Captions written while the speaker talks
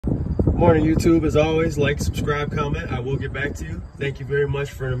Morning YouTube. As always, like, subscribe, comment. I will get back to you. Thank you very much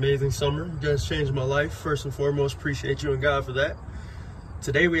for an amazing summer. You guys changed my life. First and foremost, appreciate you and God for that.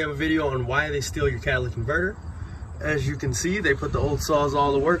 Today we have a video on why they steal your catalytic converter. As you can see, they put the old saws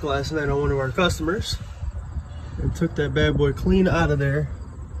all to work last night on one of our customers and took that bad boy clean out of there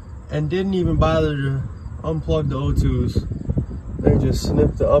and didn't even bother to unplug the O2s. They just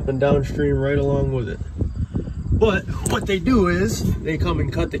snipped the up and downstream right along with it. But what they do is they come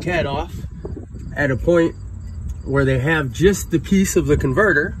and cut the cat off at a point where they have just the piece of the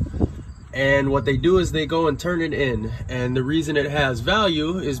converter, and what they do is they go and turn it in. And the reason it has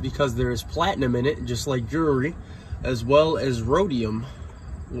value is because there is platinum in it, just like jewelry, as well as rhodium,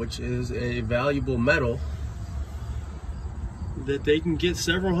 which is a valuable metal that they can get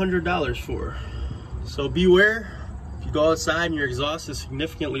several $100s for. So beware, if you go outside and your exhaust is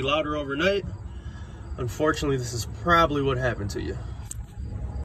significantly louder overnight, unfortunately, this is probably what happened to you.